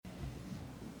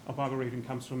Our Bible reading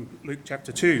comes from Luke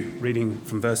chapter 2, reading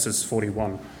from verses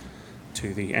 41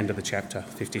 to the end of the chapter,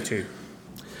 52.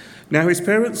 Now his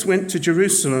parents went to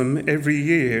Jerusalem every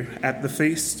year at the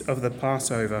feast of the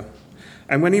Passover.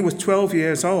 And when he was 12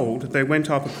 years old, they went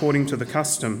up according to the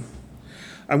custom.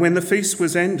 And when the feast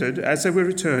was ended, as they were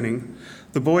returning,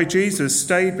 the boy Jesus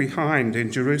stayed behind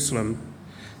in Jerusalem.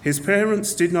 His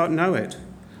parents did not know it,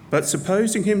 but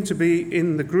supposing him to be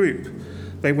in the group,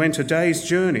 they went a day's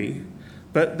journey.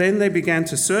 But then they began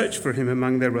to search for him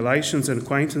among their relations and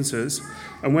acquaintances,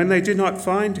 and when they did not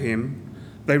find him,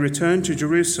 they returned to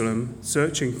Jerusalem,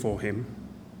 searching for him.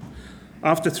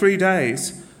 After 3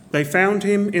 days, they found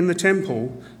him in the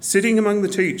temple, sitting among the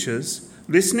teachers,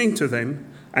 listening to them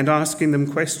and asking them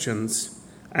questions.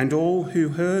 And all who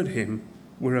heard him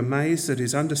were amazed at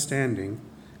his understanding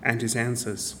and his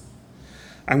answers.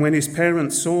 And when his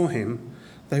parents saw him,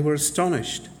 they were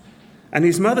astonished. And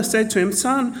his mother said to him,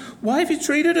 "Son, why have you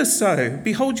treated us so?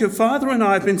 Behold, your father and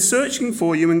I have been searching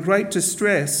for you in great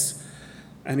distress."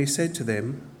 And he said to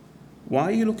them, "Why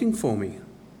are you looking for me?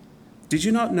 Did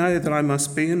you not know that I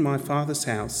must be in my father's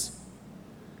house?"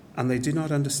 And they did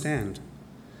not understand.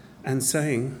 And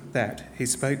saying that, he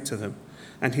spoke to them.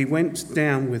 And he went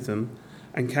down with them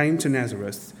and came to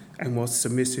Nazareth and was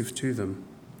submissive to them.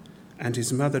 And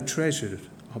his mother treasured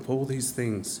up all these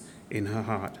things in her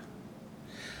heart.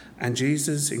 And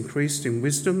Jesus increased in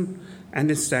wisdom and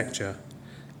in stature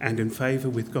and in favour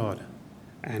with God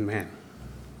and man.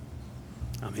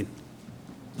 Amen.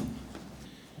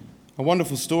 A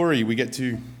wonderful story we get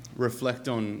to reflect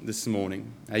on this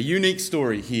morning. A unique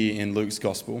story here in Luke's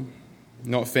Gospel,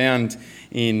 not found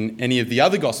in any of the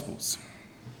other Gospels.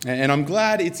 And I'm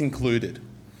glad it's included.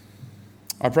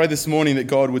 I pray this morning that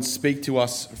God would speak to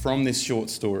us from this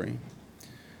short story,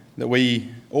 that we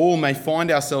all may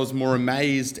find ourselves more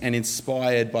amazed and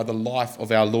inspired by the life of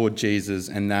our Lord Jesus,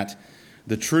 and that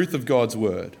the truth of God's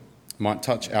word might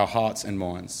touch our hearts and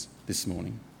minds this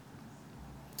morning.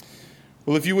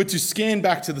 Well, if you were to scan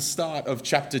back to the start of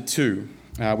chapter 2,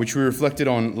 which we reflected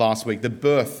on last week, the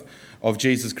birth of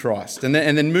Jesus Christ, and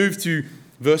then move to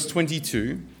verse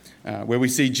 22, where we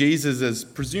see Jesus as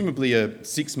presumably a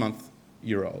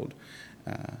 6-month-old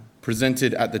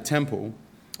presented at the temple.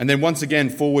 And then once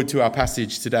again, forward to our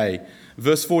passage today.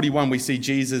 Verse 41, we see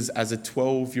Jesus as a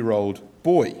 12-year-old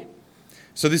boy.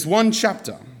 So this one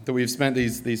chapter that we've spent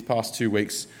these past 2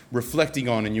 weeks reflecting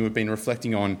on, and you have been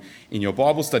reflecting on in your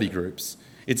Bible study groups,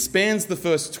 it spans the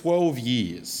first 12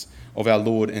 years of our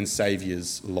Lord and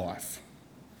Saviour's life.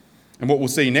 And what we'll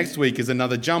see next week is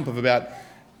another jump of about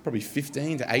probably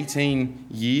 15 to 18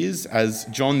 years as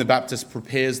John the Baptist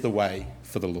prepares the way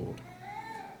for the Lord.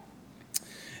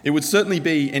 It would certainly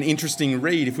be an interesting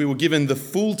read if we were given the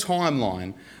full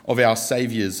timeline of our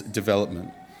Saviour's development.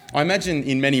 I imagine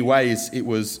in many ways it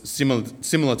was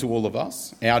similar to all of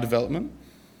us, our development,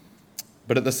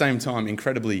 but at the same time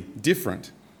incredibly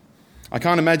different. I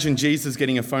can't imagine Jesus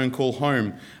getting a phone call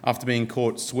home after being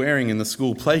caught swearing in the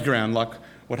school playground like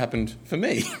what happened for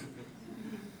me.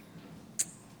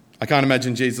 I can't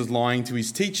imagine Jesus lying to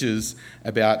his teachers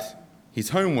about his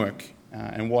homework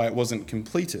and why it wasn't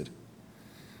completed.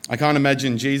 I can't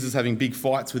imagine Jesus having big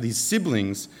fights with his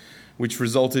siblings, which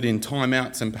resulted in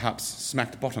timeouts and perhaps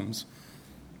smacked bottoms.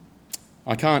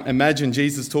 I can't imagine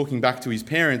Jesus talking back to his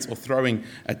parents or throwing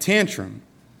a tantrum.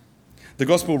 The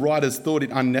gospel writers thought it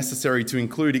unnecessary to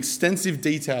include extensive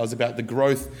details about the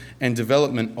growth and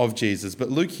development of Jesus, but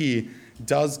Luke here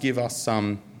does give us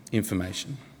some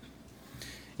information.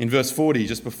 In verse 40,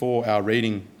 just before our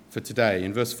reading for today,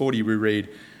 in verse 40 we read,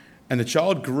 "And the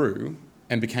child grew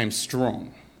and became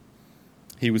strong.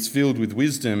 He was filled with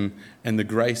wisdom, and the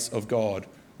grace of God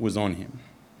was on him."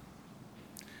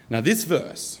 Now this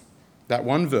verse, that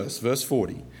one verse, verse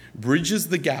 40, bridges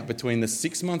the gap between the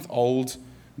 6-month-old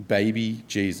baby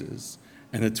Jesus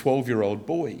and the 12-year-old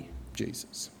boy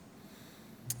Jesus.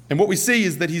 And what we see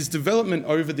is that his development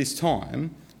over this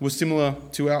time was similar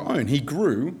to our own. He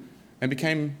grew and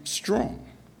became strong.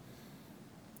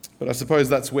 But I suppose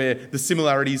that's where the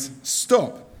similarities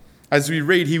stop. As we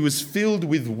read, he was filled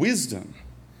with wisdom.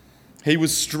 He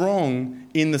was strong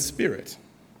in the Spirit,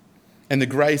 and the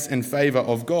grace and favour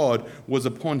of God was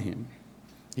upon him.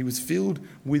 He was filled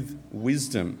with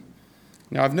wisdom.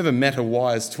 Now, I've never met a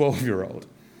wise 12-year-old.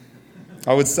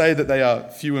 I would say that they are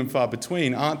few and far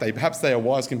between, aren't they? Perhaps they are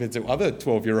wise compared to other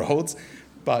 12-year-olds,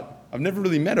 but I've never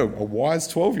really met a wise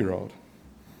 12-year-old.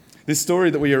 This story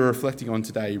that we are reflecting on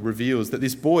today reveals that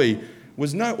this boy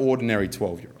was no ordinary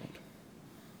 12-year-old.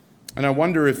 And I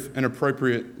wonder if an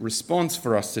appropriate response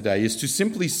for us today is to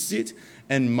simply sit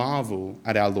and marvel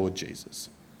at our Lord Jesus.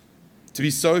 to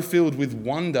be so filled with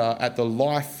wonder at the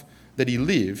life that he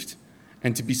lived,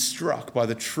 and to be struck by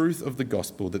the truth of the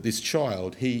gospel that this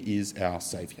child, he is our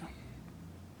Saviour.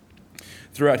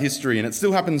 Throughout history, and it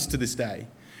still happens to this day,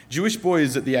 Jewish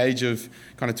boys at the age of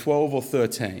kind of 12 or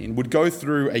 13 would go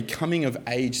through a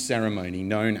coming-of-age ceremony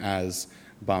known as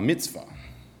bar mitzvah.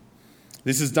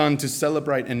 This is done to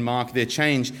celebrate and mark their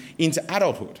change into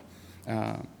adulthood,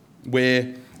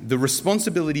 where the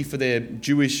responsibility for their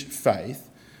Jewish faith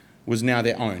was now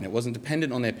their own. It wasn't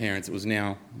dependent on their parents, it was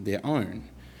now their own.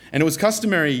 And it was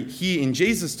customary here in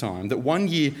Jesus' time that 1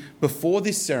 year before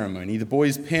this ceremony, the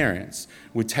boy's parents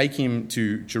would take him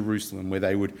to Jerusalem, where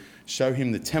they would show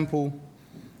him the temple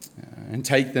and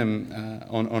take them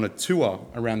on a tour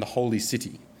around the holy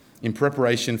city in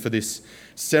preparation for this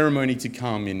ceremony to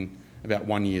come in about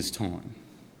 1 year's time.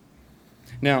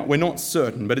 Now, we're not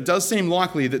certain, but it does seem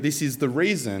likely that this is the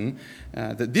reason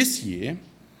that this year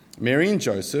Mary and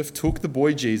Joseph took the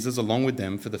boy Jesus along with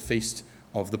them for the feast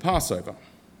of the Passover.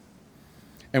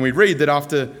 And we read that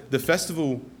after the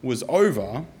festival was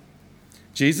over,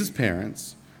 Jesus'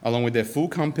 parents, along with their full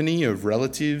company of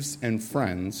relatives and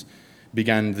friends,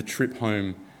 began the trip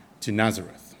home to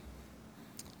Nazareth.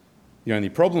 The only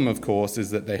problem, of course,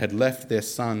 is that they had left their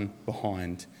son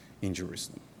behind in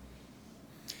Jerusalem.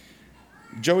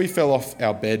 Joey fell off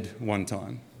our bed one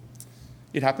time.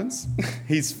 It happens.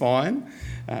 He's fine,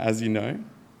 as you know.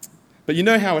 But you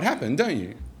know how it happened, don't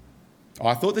you?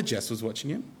 I thought that Jess was watching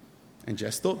him, and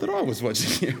Jess thought that I was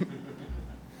watching him.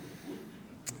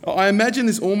 I imagine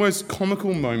this almost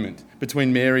comical moment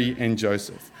between Mary and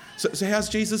Joseph. So how's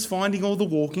Jesus finding all the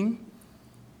walking?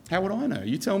 How would I know?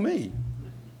 You tell me.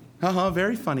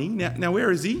 Very funny. Now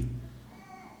where is he?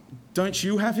 Don't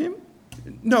you have him?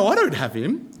 No, I don't have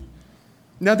him.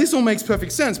 Now this all makes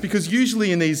perfect sense, because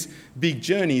usually in these big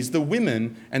journeys, the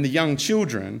women and the young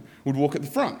children would walk at the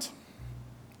front.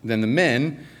 Then the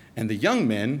men and the young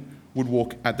men would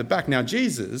walk at the back. Now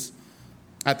Jesus,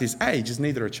 at this age, is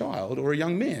neither a child or a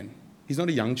young man. He's not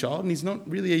a young child, and he's not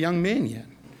really a young man yet.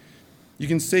 You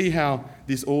can see how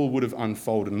this all would have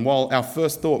unfolded. And while our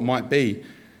first thought might be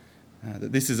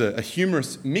that this is a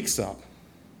humorous mix-up,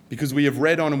 because we have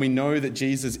read on and we know that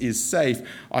Jesus is safe,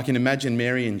 I can imagine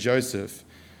Mary and Joseph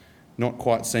not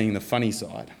quite seeing the funny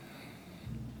side.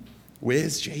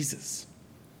 Where's Jesus?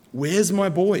 Where's my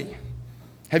boy?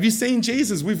 Have you seen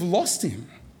Jesus? We've lost him.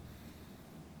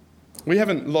 We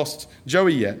haven't lost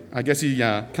Joey yet. I guess he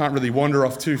can't really wander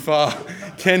off too far,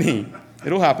 can he?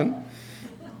 It'll happen.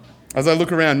 As I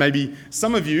look around, maybe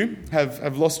some of you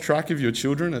have lost track of your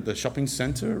children at the shopping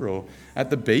centre or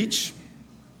at the beach.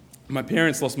 My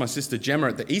parents lost my sister Gemma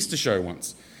at the Easter show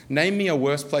once. Name me a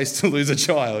worse place to lose a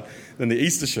child than the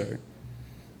Easter show.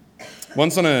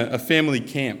 Once on a family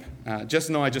camp, Jess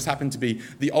and I just happened to be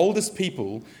the oldest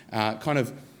people kind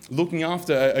of looking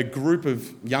after a group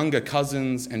of younger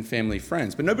cousins and family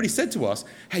friends. But nobody said to us,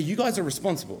 hey, you guys are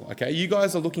responsible, okay? You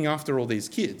guys are looking after all these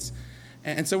kids.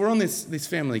 And so we're on this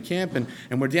family camp,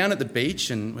 and we're down at the beach,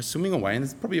 and we're swimming away, and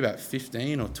there's probably about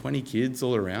 15 or 20 kids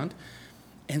all around.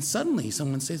 And suddenly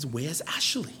someone says, where's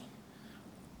Ashley?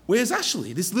 Where's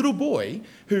Ashley? This little boy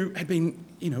who had been,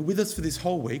 with us for this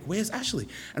whole week, where's Ashley?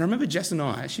 And I remember Jess and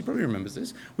I, she probably remembers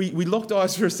this, we locked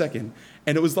eyes for a second,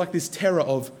 and it was like this terror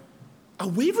of, are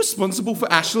we responsible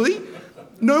for Ashley?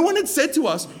 No one had said to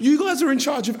us, you guys are in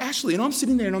charge of Ashley. And I'm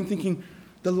sitting there and I'm thinking,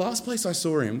 the last place I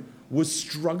saw him was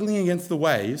struggling against the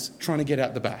waves, trying to get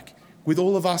out the back, with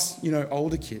all of us,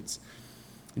 older kids.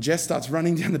 And Jess starts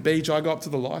running down the beach. I go up to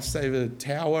the lifesaver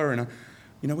tower, and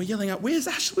we're yelling out, where's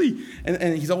Ashley? And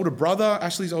his older brother,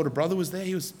 Ashley's older brother, was there.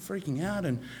 He was freaking out,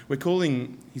 and we're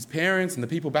calling his parents and the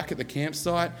people back at the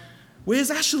campsite. Where's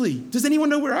Ashley? Does anyone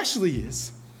know where Ashley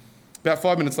is? About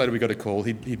 5 minutes later, we got a call.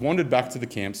 He'd wandered back to the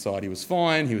campsite. He was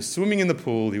fine. He was swimming in the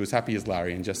pool. He was happy as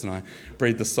Larry, and Jess and I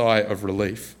breathed a sigh of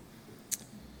relief.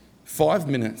 5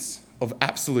 minutes of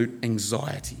absolute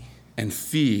anxiety and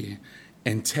fear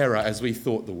and terror as we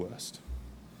thought the worst.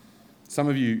 Some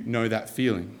of you know that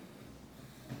feeling.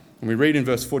 And we read in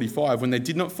verse 45, when they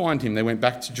did not find him, they went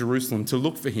back to Jerusalem to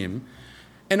look for him.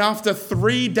 And after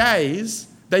 3 days,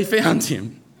 they found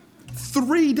him.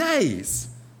 3 days.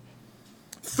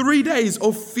 3 days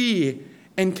of fear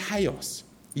and chaos,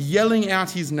 yelling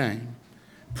out his name,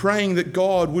 praying that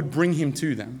God would bring him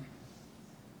to them,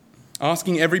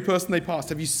 asking every person they passed,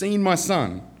 have you seen my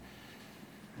son?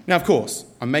 Now, of course,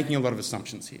 I'm making a lot of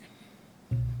assumptions here.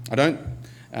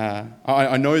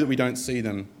 I know that we don't see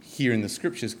them here in the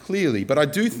scriptures clearly, but I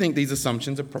do think these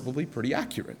assumptions are probably pretty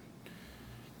accurate.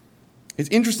 It's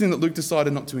interesting that Luke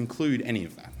decided not to include any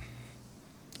of that.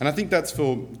 And I think that's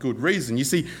for good reason. You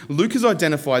see, Luke has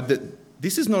identified that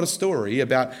this is not a story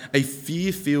about a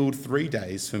fear-filled 3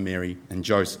 days for Mary and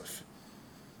Joseph.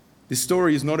 This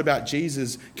story is not about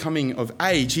Jesus coming of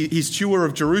age, his tour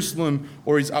of Jerusalem,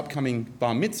 or his upcoming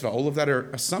bar mitzvah. All of that are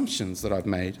assumptions that I've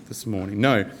made this morning.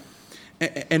 No.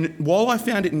 And while I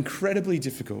found it incredibly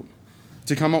difficult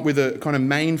to come up with a kind of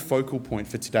main focal point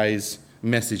for today's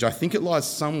message, I think it lies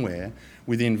somewhere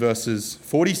within verses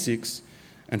 46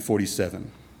 and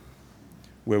 47,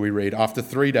 where we read, "After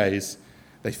 3 days,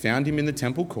 they found him in the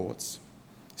temple courts,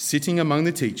 sitting among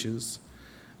the teachers,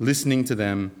 listening to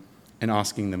them and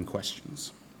asking them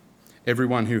questions.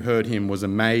 Everyone who heard him was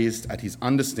amazed at his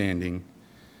understanding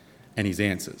and his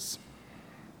answers."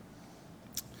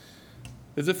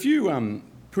 There's a few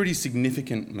pretty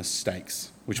significant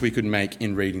mistakes which we could make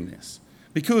in reading this,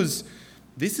 because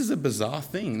this is a bizarre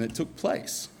thing that took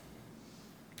place.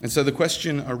 And so the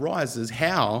question arises,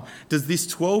 how does this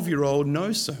 12-year-old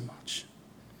know so much?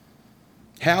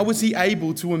 How was he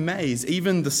able to amaze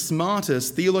even the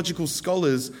smartest theological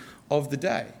scholars of the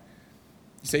day?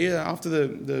 You see, after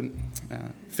the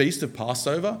feast of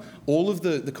Passover, all of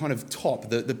the kind of top,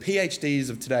 the PhDs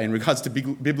of today in regards to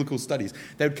biblical studies,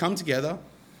 they would come together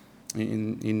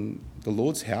in the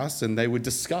Lord's house and they would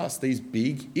discuss these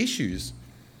big issues.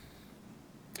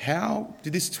 How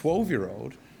did this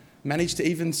 12-year-old manage to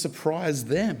even surprise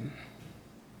them?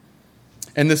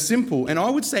 And the simple, and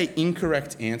I would say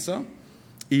incorrect answer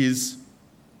is,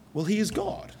 well, he is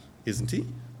God, isn't he?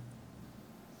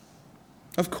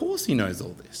 Of course he knows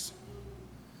all this.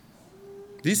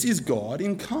 This is God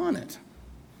incarnate.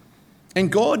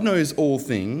 And God knows all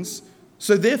things,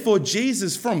 so therefore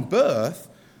Jesus from birth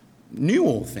knew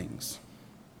all things.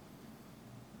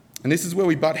 And this is where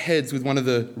we butt heads with one of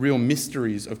the real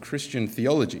mysteries of Christian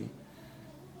theology,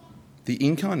 the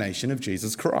incarnation of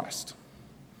Jesus Christ.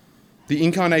 The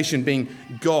incarnation being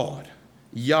God,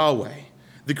 Yahweh,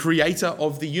 the creator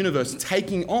of the universe,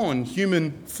 taking on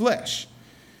human flesh,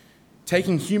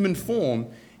 taking human form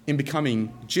in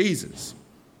becoming Jesus.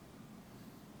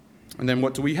 And then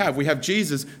what do we have? We have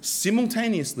Jesus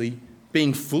simultaneously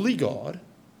being fully God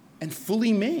and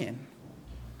fully man.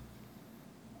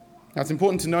 Now, it's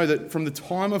important to know that from the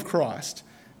time of Christ,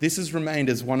 this has remained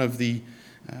as one of the,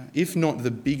 if not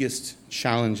the biggest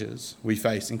challenges we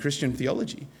face in Christian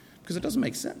theology, because it doesn't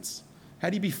make sense. How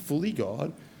do you be fully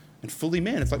God and fully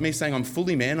man? It's like me saying I'm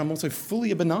fully man, I'm also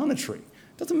fully a banana tree.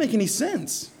 It doesn't make any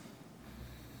sense.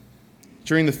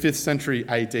 During the 5th century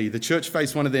AD, the church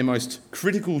faced one of their most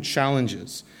critical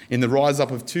challenges in the rise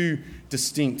up of two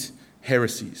distinct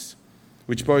heresies,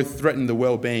 which both threatened the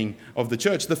well-being of the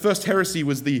church. The first heresy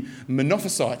was the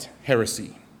Monophysite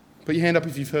heresy. Put your hand up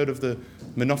if you've heard of the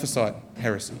Monophysite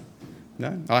heresy.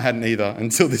 No? I hadn't either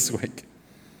until this week.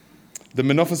 The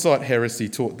Monophysite heresy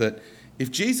taught that if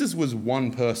Jesus was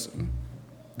one person,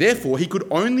 therefore he could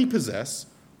only possess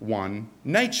one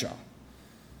nature.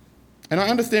 And I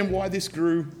understand why this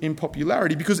grew in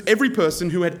popularity, because every person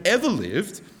who had ever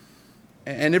lived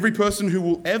and every person who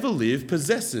will ever live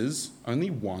possesses only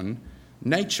one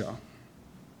nature.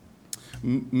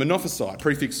 Monophysite,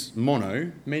 prefix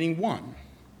mono, meaning one.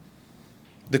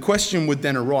 The question would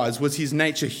then arise, was his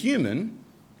nature human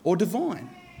or divine?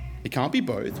 It can't be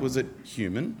both. Was it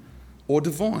human or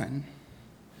divine?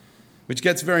 Which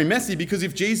gets very messy, because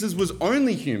if Jesus was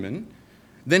only human,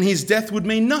 then his death would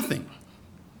mean nothing.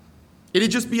 It'd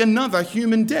just be another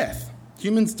human death.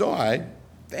 Humans die,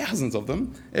 thousands of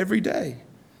them, every day.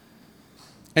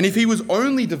 And if he was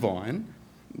only divine,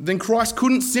 then Christ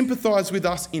couldn't sympathize with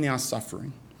us in our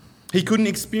suffering. He couldn't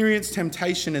experience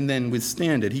temptation and then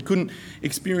withstand it. He couldn't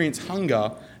experience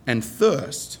hunger and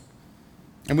thirst.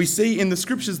 And we see in the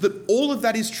scriptures that all of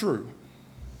that is true.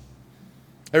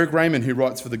 Eric Raymond, who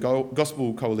writes for the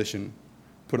Gospel Coalition,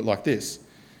 put it like this: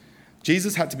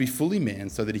 Jesus had to be fully man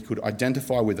so that he could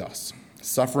identify with us,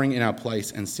 suffering in our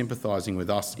place and sympathizing with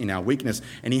us in our weakness.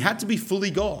 And he had to be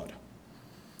fully God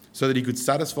so that he could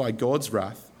satisfy God's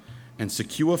wrath and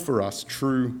secure for us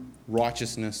true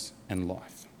righteousness and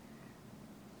life.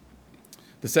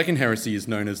 The second heresy is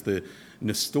known as the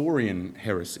Nestorian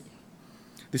heresy,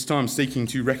 this time seeking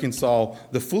to reconcile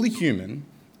the fully human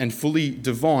and fully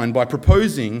divine by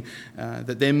proposing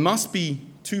that there must be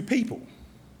two people,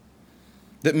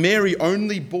 that Mary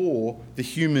only bore the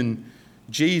human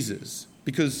Jesus,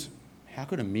 because how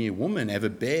could a mere woman ever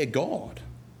bear God?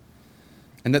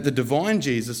 And that the divine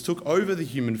Jesus took over the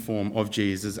human form of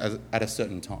Jesus at a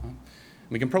certain time.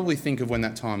 We can probably think of when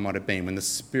that time might have been, when the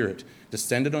Spirit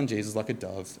descended on Jesus like a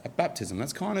dove at baptism.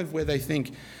 That's kind of where they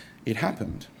think it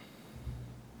happened.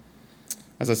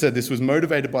 As I said, this was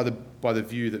motivated by the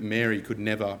view that Mary could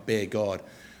never bear God.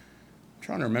 I'm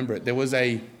trying to remember it. There was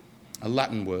a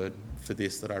Latin word for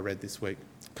this that I read this week.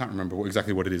 I can't remember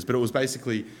exactly what it is, but it was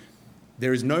basically,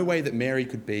 there is no way that Mary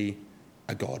could be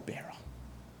a God bearer.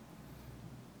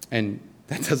 And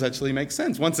that does actually make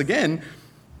sense. Once again,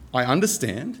 I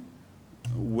understand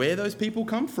where those people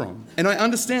come from. And I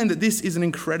understand that this is an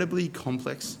incredibly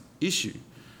complex issue.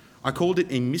 I called it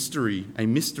a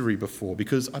mystery before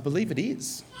because I believe it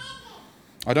is.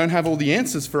 I don't have all the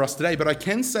answers for us today, but I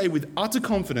can say with utter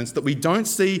confidence that we don't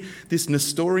see this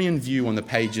Nestorian view on the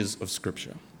pages of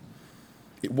Scripture.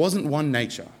 It wasn't one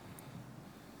nature.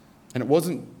 And it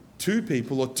wasn't two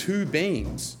people or two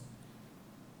beings.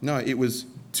 No, it was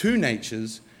two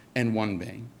natures and one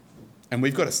being. And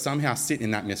we've got to somehow sit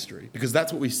in that mystery because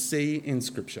that's what we see in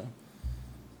Scripture.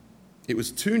 It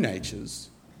was two natures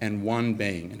and one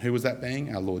being. And who was that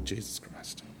being? Our Lord Jesus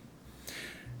Christ.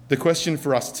 The question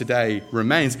for us today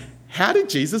remains, how did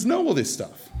Jesus know all this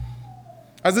stuff?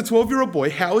 As a 12-year-old boy,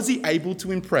 how is he able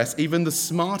to impress even the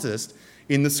smartest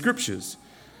in the Scriptures?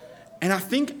 And I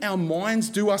think our minds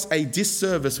do us a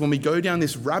disservice when we go down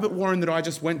this rabbit warren that I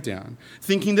just went down,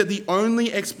 thinking that the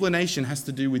only explanation has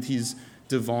to do with his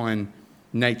divine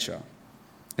nature.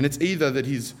 And it's either that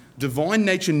his divine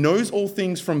nature knows all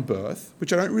things from birth,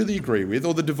 which I don't really agree with,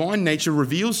 or the divine nature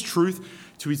reveals truth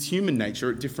to his human nature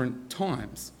at different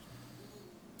times.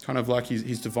 Kind of like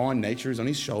his divine nature is on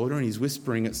his shoulder and he's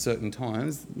whispering at certain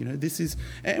times.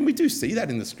 And we do see that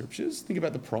in the Scriptures. Think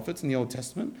about the prophets in the Old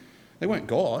Testament. They weren't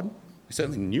God. They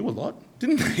certainly knew a lot,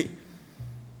 didn't they?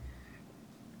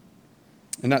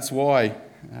 And that's why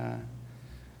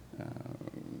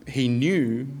he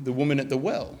knew the woman at the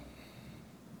well.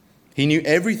 He knew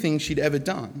everything she'd ever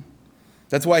done.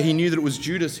 That's why he knew that it was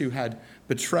Judas who had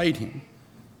betrayed him.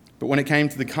 But when it came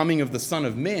to the coming of the Son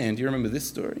of Man, do you remember this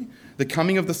story? The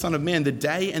coming of the Son of Man, the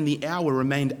day and the hour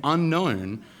remained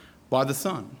unknown by the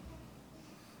Son,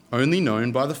 only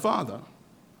known by the Father.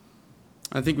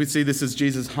 I think we see this as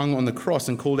Jesus hung on the cross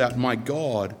and called out, my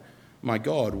God,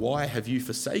 why have you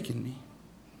forsaken me?"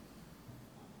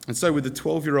 And so with the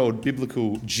 12-year-old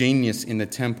biblical genius in the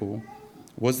temple,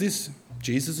 was this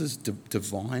Jesus'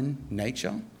 divine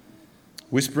nature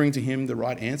whispering to him the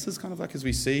right answers, kind of like as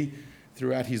we see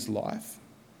throughout his life?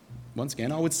 Once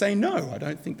again, I would say no. I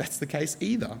don't think that's the case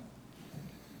either.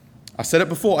 I said it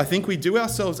before, I think we do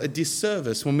ourselves a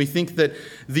disservice when we think that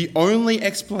the only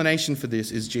explanation for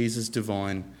this is Jesus'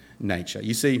 divine nature.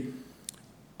 You see,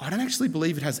 I don't actually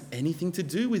believe it has anything to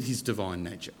do with his divine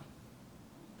nature.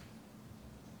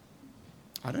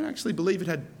 I don't actually believe it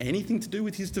had anything to do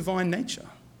with his divine nature.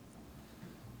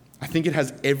 I think it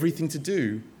has everything to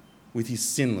do with his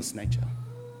sinless nature.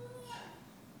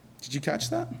 Did you catch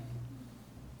that?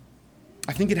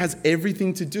 I think it has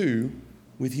everything to do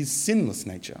with his sinless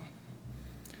nature.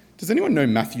 Does anyone know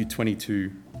Matthew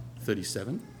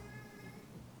 22:37?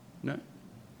 No?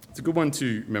 It's a good one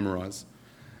to memorise.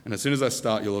 And as soon as I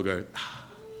start, you'll all go,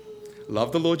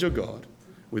 "Love the Lord your God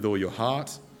with all your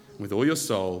heart, with all your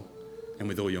soul, and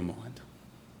with all your mind."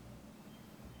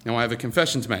 Now I have a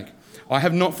confession to make. I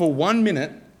have not for 1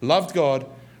 minute loved God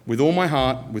with all my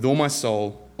heart, with all my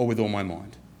soul, or with all my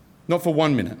mind. Not for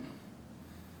 1 minute.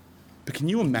 But can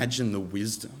you imagine the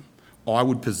wisdom I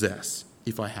would possess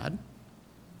if I had?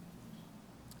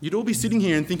 You'd all be sitting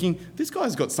here and thinking, this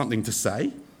guy's got something to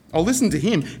say. I'll listen to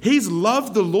him. He's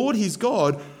loved the Lord his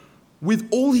God with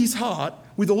all his heart,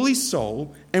 with all his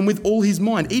soul, and with all his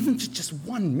mind, even for just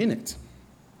 1 minute.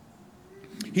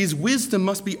 His wisdom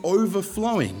must be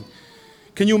overflowing.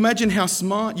 Can you imagine how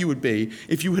smart you would be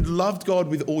if you had loved God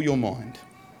with all your mind?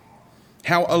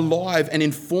 How alive and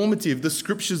informative the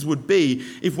Scriptures would be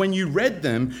if when you read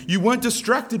them, you weren't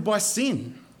distracted by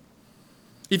sin.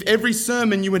 If every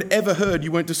sermon you had ever heard,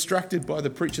 you weren't distracted by the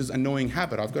preacher's annoying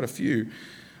habit, I've got a few,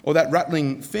 or that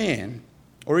rattling fan,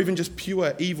 or even just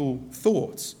pure evil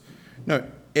thoughts. No,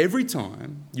 every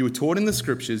time you were taught in the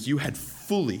Scriptures, you had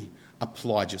fully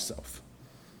applied yourself,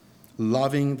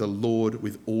 loving the Lord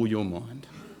with all your mind.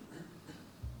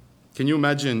 Can you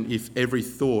imagine if every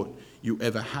thought you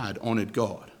ever had honoured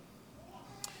God?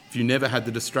 If you never had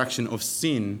the distraction of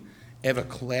sin ever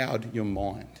cloud your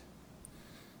mind?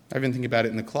 I even think about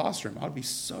it in the classroom. I'd be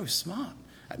so smart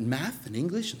at math and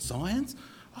English and science.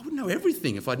 I would know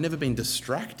everything if I'd never been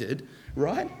distracted,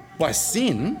 right, by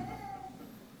sin.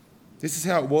 This is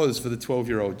how it was for the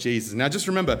 12-year-old Jesus. Now just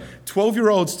remember,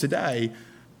 12-year-olds today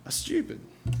are stupid.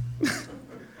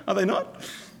 Are they not?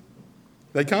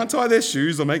 They can't tie their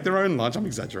shoes or make their own lunch. I'm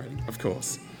exaggerating, of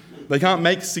course. They can't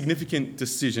make significant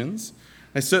decisions.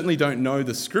 They certainly don't know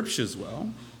the Scriptures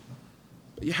well.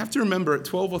 But you have to remember at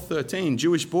 12 or 13,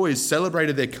 Jewish boys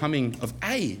celebrated their coming of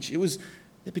age.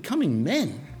 They're becoming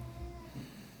men.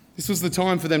 This was the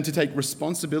time for them to take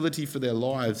responsibility for their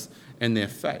lives and their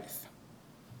faith.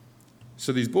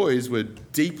 So these boys were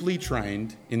deeply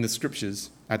trained in the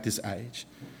scriptures at this age,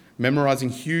 memorizing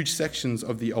huge sections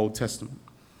of the Old Testament.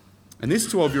 And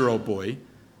this 12-year-old boy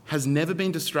has never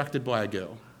been distracted by a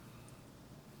girl.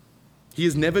 He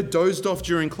has never dozed off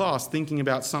during class thinking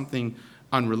about something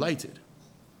unrelated.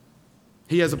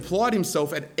 He has applied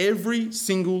himself at every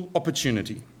single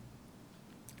opportunity.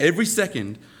 Every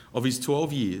second of his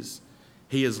 12 years,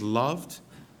 he has loved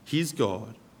his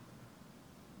God.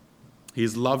 He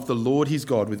has loved the Lord his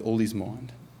God with all his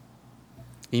mind.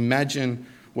 Imagine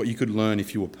what you could learn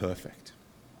if you were perfect.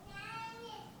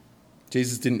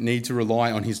 Jesus didn't need to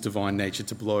rely on his divine nature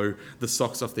to blow the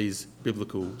socks off these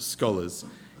biblical scholars.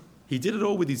 He did it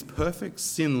all with his perfect,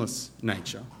 sinless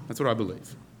nature. That's what I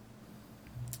believe.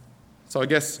 So I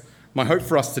guess my hope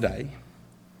for us today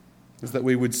is that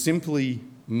we would simply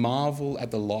marvel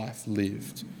at the life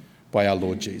lived by our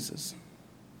Lord Jesus.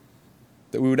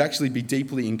 That we would actually be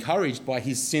deeply encouraged by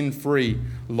his sin-free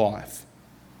life.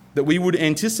 That we would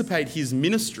anticipate his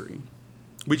ministry,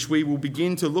 which we will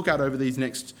begin to look at over these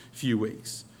next few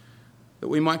weeks. That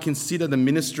we might consider the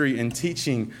ministry and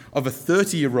teaching of a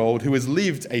 30-year-old who has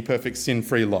lived a perfect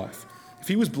sin-free life. If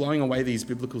he was blowing away these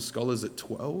biblical scholars at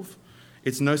 12,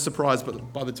 it's no surprise,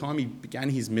 but by the time he began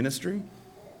his ministry,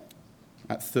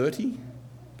 at 30,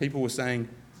 people were saying,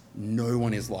 no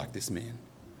one is like this man.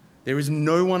 There is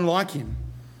no one like him.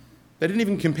 They didn't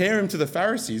even compare him to the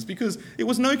Pharisees because it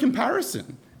was no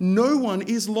comparison. No one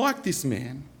is like this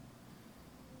man.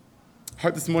 I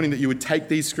hope this morning that you would take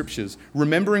these scriptures,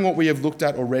 remembering what we have looked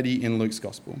at already in Luke's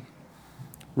gospel,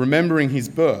 remembering his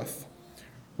birth,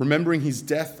 remembering his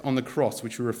death on the cross,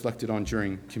 which we reflected on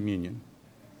during communion,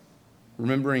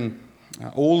 remembering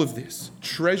all of this,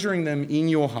 treasuring them in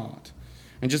your heart,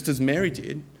 and just as Mary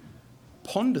did,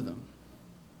 ponder them.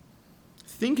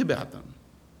 Think about them.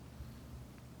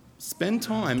 Spend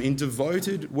time in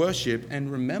devoted worship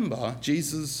and remember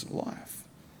Jesus' life.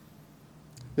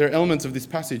 There are elements of this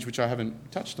passage which I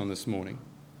haven't touched on this morning.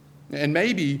 And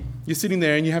maybe you're sitting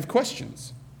there and you have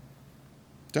questions.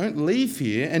 Don't leave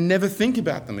here and never think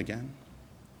about them again.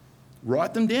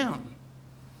 Write them down.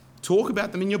 Talk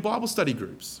about them in your Bible study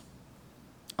groups.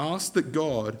 Ask that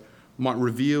God might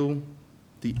reveal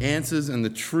the answers and the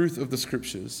truth of the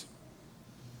scriptures.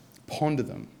 Ponder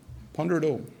them. Ponder it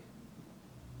all.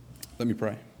 Let me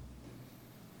pray.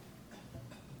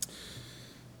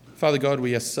 Father God,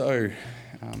 we are so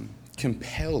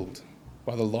compelled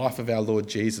by the life of our Lord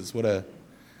Jesus. What an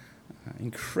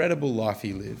incredible life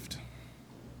he lived.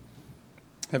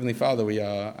 Heavenly Father, we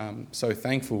are so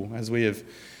thankful as we have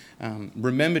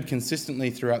remembered consistently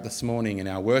throughout this morning in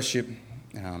our worship,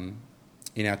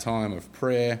 in our time of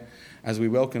prayer, as we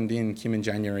welcomed in Kim in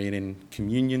January and in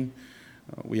communion.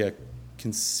 We are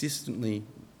consistently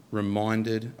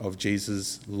reminded of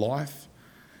Jesus' life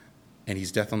and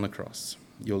his death on the cross,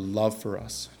 your love for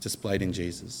us displayed in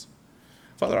Jesus.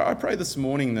 Father, I pray this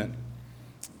morning that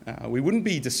we wouldn't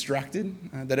be distracted,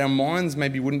 that our minds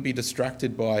maybe wouldn't be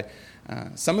distracted by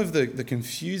some of the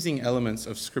confusing elements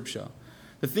of Scripture,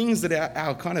 the things that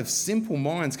our kind of simple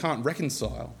minds can't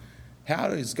reconcile. How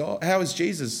is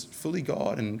Jesus fully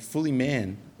God and fully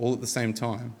man all at the same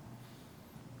time?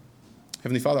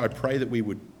 Heavenly Father, I pray that we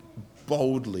would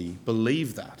boldly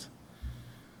believe that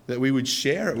we would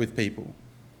share it with people.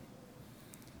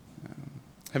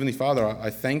 Heavenly Father, I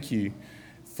thank you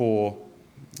for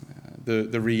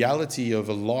the reality of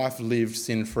a life lived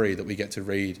sin-free that we get to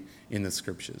read in the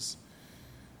Scriptures.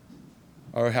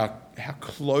 Oh, how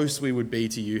close we would be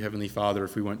to you, Heavenly Father,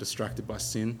 if we weren't distracted by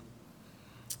sin.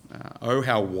 Oh,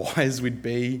 how wise we'd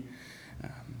be,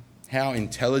 how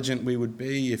intelligent we would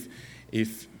be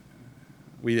if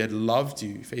we had loved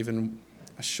you for even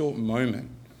a short moment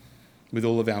with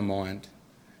all of our mind.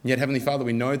 And yet, Heavenly Father,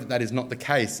 we know that that is not the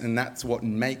case, and that's what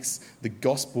makes the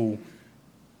gospel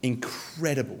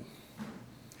incredible.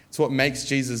 It's what makes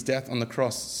Jesus' death on the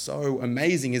cross so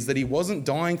amazing, is that he wasn't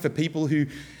dying for people who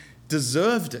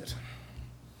deserved it.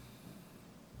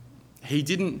 He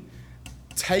didn't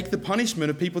take the punishment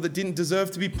of people that didn't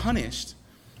deserve to be punished.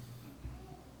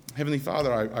 Heavenly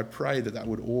Father, I pray that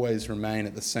would always remain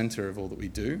at the center of all that we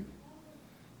do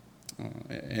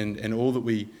and all that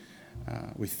we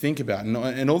think about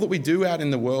and all that we do out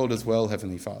in the world as well,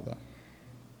 Heavenly Father.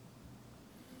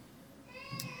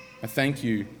 I thank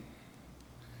you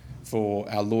for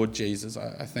our Lord Jesus.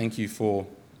 I thank you for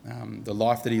the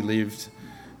life that he lived.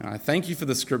 I thank you for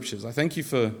the Scriptures. I thank you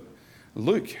for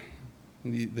Luke,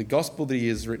 the gospel that he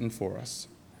has written for us,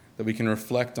 that we can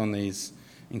reflect on these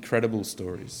incredible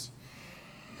stories.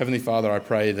 Heavenly Father, I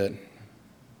pray that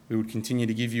we would continue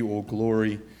to give you all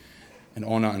glory and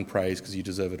honour and praise because you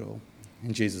deserve it all.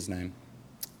 In Jesus' name,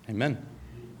 amen.